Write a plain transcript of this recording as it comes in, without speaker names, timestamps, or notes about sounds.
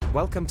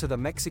Welcome to the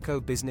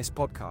Mexico Business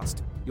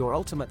Podcast, your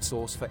ultimate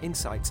source for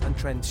insights and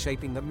trends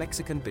shaping the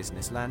Mexican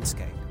business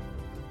landscape.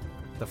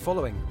 The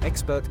following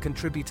expert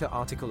contributor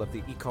article of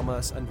the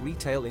e-commerce and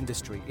retail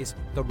industry is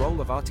The Role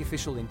of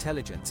Artificial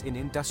Intelligence in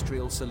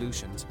Industrial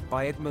Solutions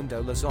by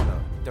Edmundo Lozano,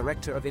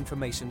 Director of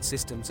Information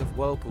Systems of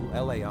Whirlpool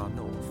LAR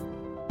North.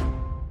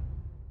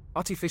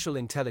 Artificial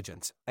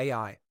intelligence,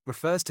 AI,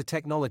 refers to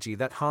technology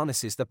that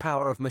harnesses the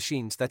power of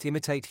machines that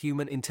imitate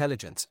human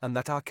intelligence and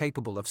that are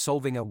capable of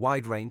solving a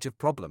wide range of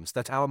problems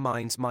that our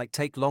minds might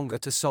take longer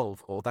to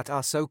solve or that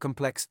are so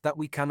complex that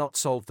we cannot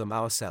solve them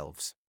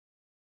ourselves.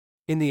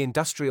 In the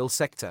industrial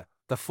sector,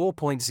 the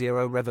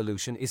 4.0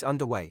 revolution is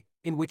underway,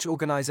 in which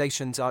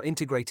organizations are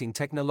integrating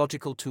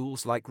technological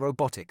tools like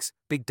robotics,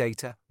 big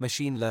data,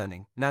 machine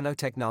learning,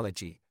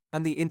 nanotechnology,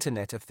 and the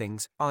Internet of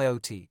Things,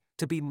 IoT,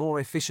 to be more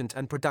efficient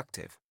and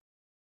productive.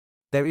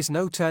 There is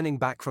no turning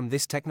back from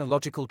this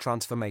technological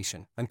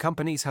transformation, and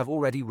companies have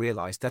already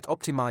realized that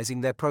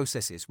optimizing their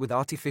processes with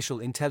artificial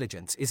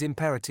intelligence is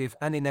imperative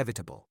and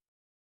inevitable.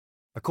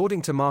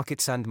 According to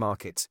Markets and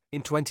Markets,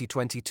 in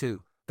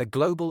 2022, the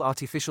global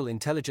artificial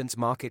intelligence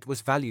market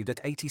was valued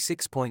at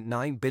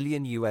 $86.9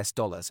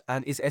 billion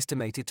and is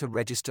estimated to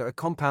register a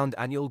compound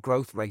annual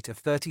growth rate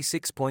of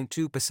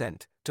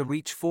 36.2% to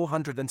reach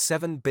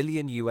 $407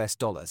 billion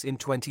in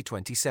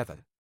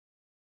 2027.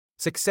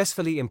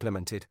 Successfully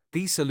implemented,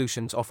 these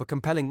solutions offer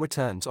compelling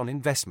returns on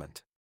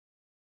investment.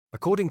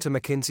 According to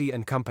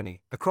McKinsey & Company,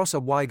 across a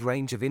wide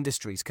range of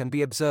industries can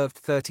be observed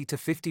 30 to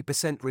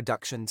 50%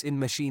 reductions in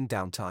machine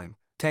downtime,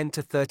 10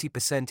 to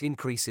 30%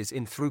 increases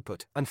in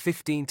throughput, and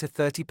 15 to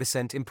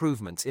 30%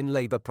 improvements in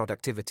labor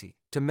productivity,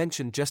 to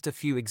mention just a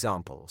few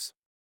examples.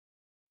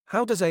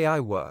 How does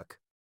AI work?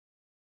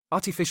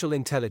 Artificial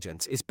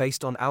intelligence is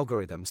based on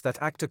algorithms that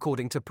act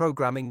according to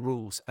programming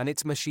rules, and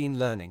its machine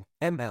learning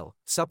 (ML)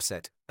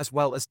 subset, as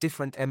well as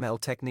different ML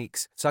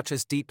techniques, such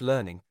as deep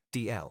learning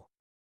 (DL).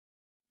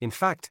 In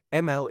fact,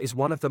 ML is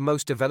one of the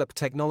most developed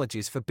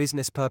technologies for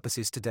business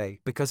purposes today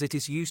because it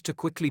is used to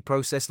quickly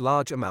process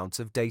large amounts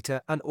of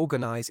data and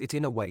organize it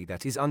in a way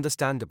that is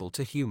understandable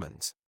to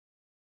humans.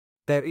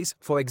 There is,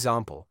 for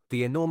example,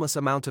 the enormous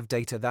amount of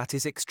data that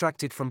is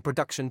extracted from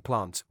production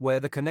plants where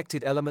the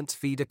connected elements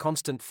feed a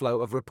constant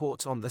flow of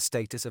reports on the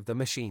status of the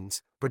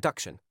machines,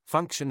 production,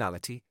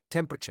 functionality,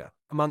 temperature,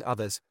 among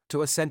others,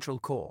 to a central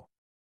core.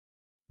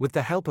 With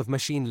the help of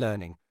machine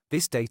learning,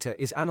 this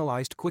data is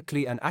analyzed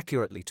quickly and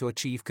accurately to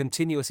achieve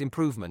continuous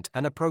improvement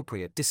and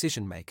appropriate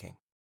decision-making.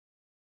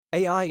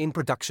 AI in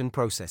production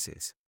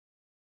processes.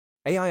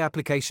 AI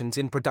applications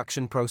in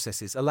production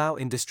processes allow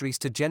industries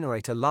to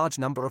generate a large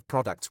number of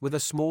products with a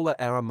smaller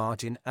error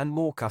margin and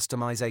more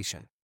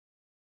customization.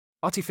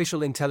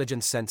 Artificial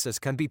intelligence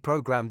sensors can be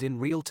programmed in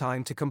real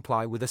time to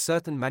comply with a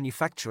certain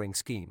manufacturing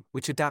scheme,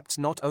 which adapts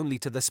not only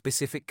to the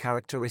specific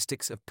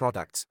characteristics of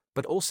products,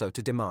 but also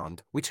to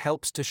demand, which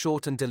helps to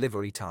shorten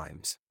delivery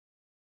times.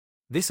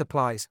 This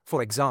applies,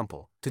 for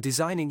example, to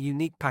designing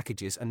unique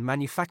packages and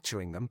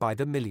manufacturing them by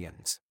the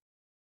millions.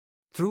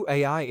 Through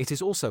AI, it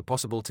is also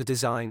possible to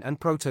design and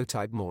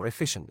prototype more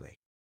efficiently.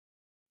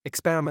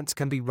 Experiments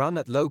can be run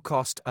at low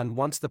cost, and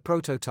once the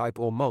prototype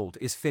or mold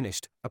is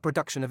finished, a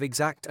production of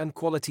exact and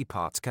quality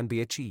parts can be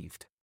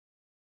achieved.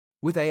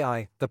 With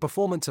AI, the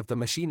performance of the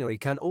machinery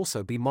can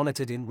also be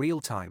monitored in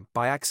real time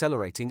by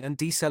accelerating and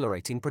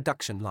decelerating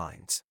production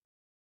lines.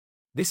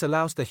 This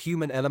allows the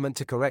human element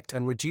to correct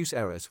and reduce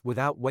errors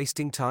without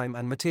wasting time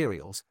and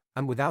materials,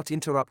 and without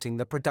interrupting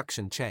the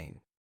production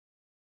chain.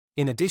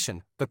 In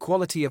addition, the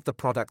quality of the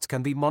product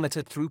can be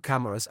monitored through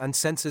cameras and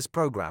sensors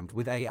programmed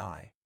with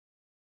AI.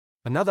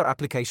 Another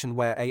application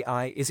where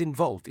AI is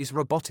involved is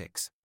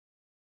robotics.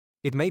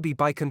 It may be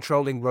by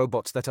controlling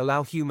robots that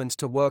allow humans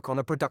to work on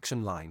a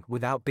production line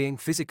without being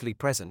physically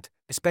present,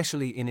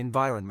 especially in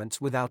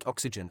environments without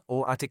oxygen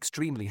or at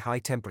extremely high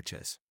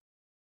temperatures.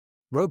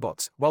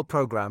 Robots, well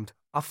programmed,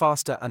 are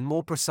faster and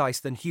more precise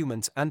than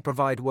humans and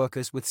provide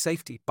workers with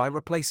safety by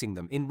replacing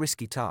them in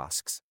risky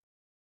tasks.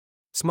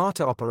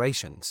 Smarter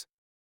operations.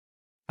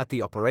 At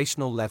the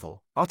operational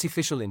level,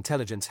 artificial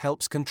intelligence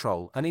helps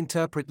control and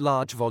interpret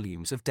large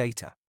volumes of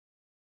data.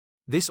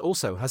 This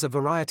also has a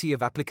variety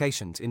of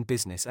applications in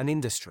business and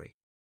industry.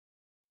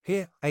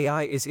 Here,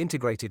 AI is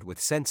integrated with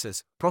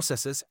sensors,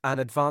 processors, and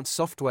advanced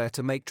software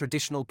to make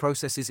traditional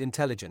processes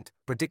intelligent,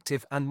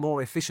 predictive, and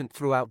more efficient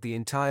throughout the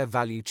entire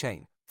value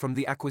chain, from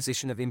the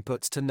acquisition of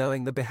inputs to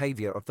knowing the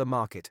behavior of the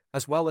market,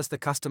 as well as the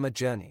customer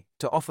journey,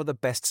 to offer the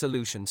best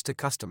solutions to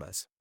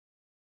customers.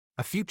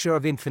 A future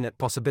of infinite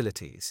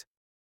possibilities.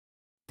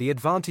 The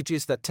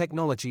advantages that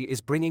technology is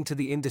bringing to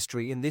the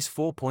industry in this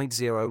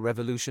 4.0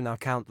 revolution are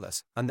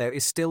countless, and there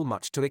is still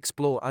much to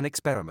explore and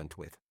experiment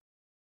with.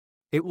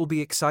 It will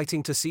be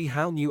exciting to see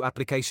how new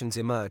applications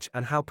emerge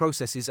and how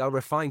processes are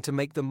refined to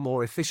make them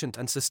more efficient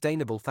and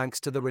sustainable thanks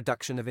to the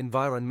reduction of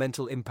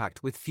environmental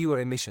impact with fewer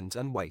emissions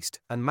and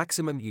waste, and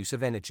maximum use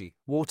of energy,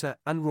 water,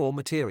 and raw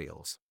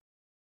materials.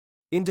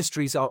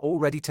 Industries are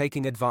already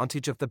taking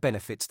advantage of the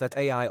benefits that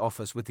AI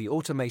offers with the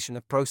automation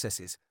of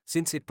processes,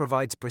 since it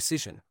provides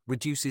precision,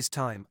 reduces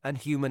time and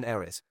human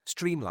errors,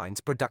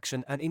 streamlines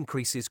production and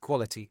increases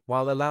quality,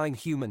 while allowing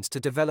humans to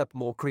develop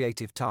more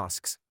creative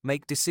tasks,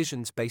 make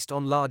decisions based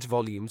on large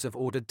volumes of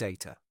ordered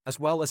data, as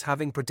well as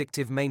having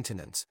predictive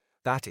maintenance,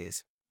 that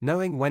is,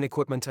 knowing when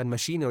equipment and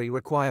machinery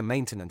require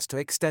maintenance to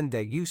extend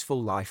their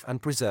useful life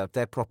and preserve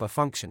their proper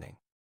functioning.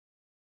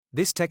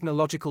 This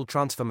technological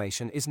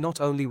transformation is not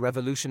only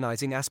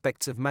revolutionizing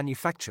aspects of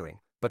manufacturing,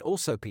 but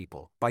also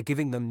people, by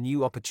giving them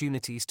new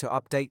opportunities to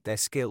update their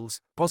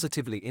skills,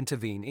 positively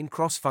intervene in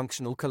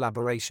cross-functional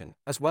collaboration,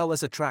 as well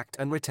as attract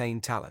and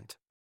retain talent.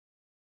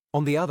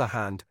 On the other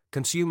hand,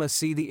 consumers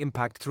see the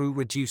impact through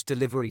reduced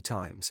delivery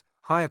times,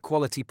 higher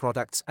quality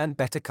products, and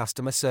better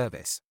customer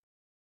service.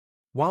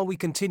 While we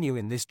continue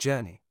in this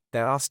journey,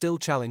 there are still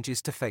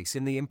challenges to face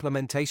in the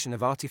implementation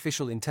of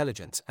artificial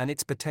intelligence, and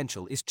its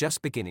potential is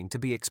just beginning to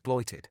be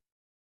exploited.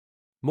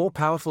 More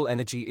powerful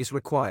energy is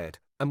required,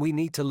 and we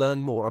need to learn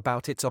more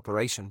about its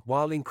operation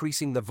while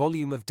increasing the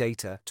volume of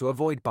data to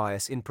avoid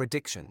bias in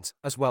predictions,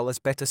 as well as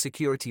better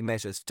security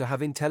measures to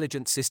have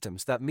intelligent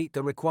systems that meet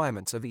the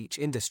requirements of each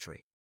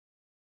industry.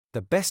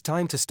 The best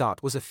time to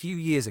start was a few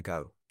years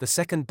ago, the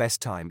second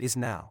best time is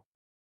now.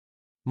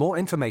 More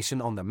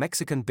information on the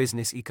Mexican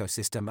business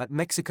ecosystem at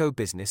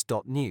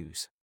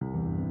mexicobusiness.news.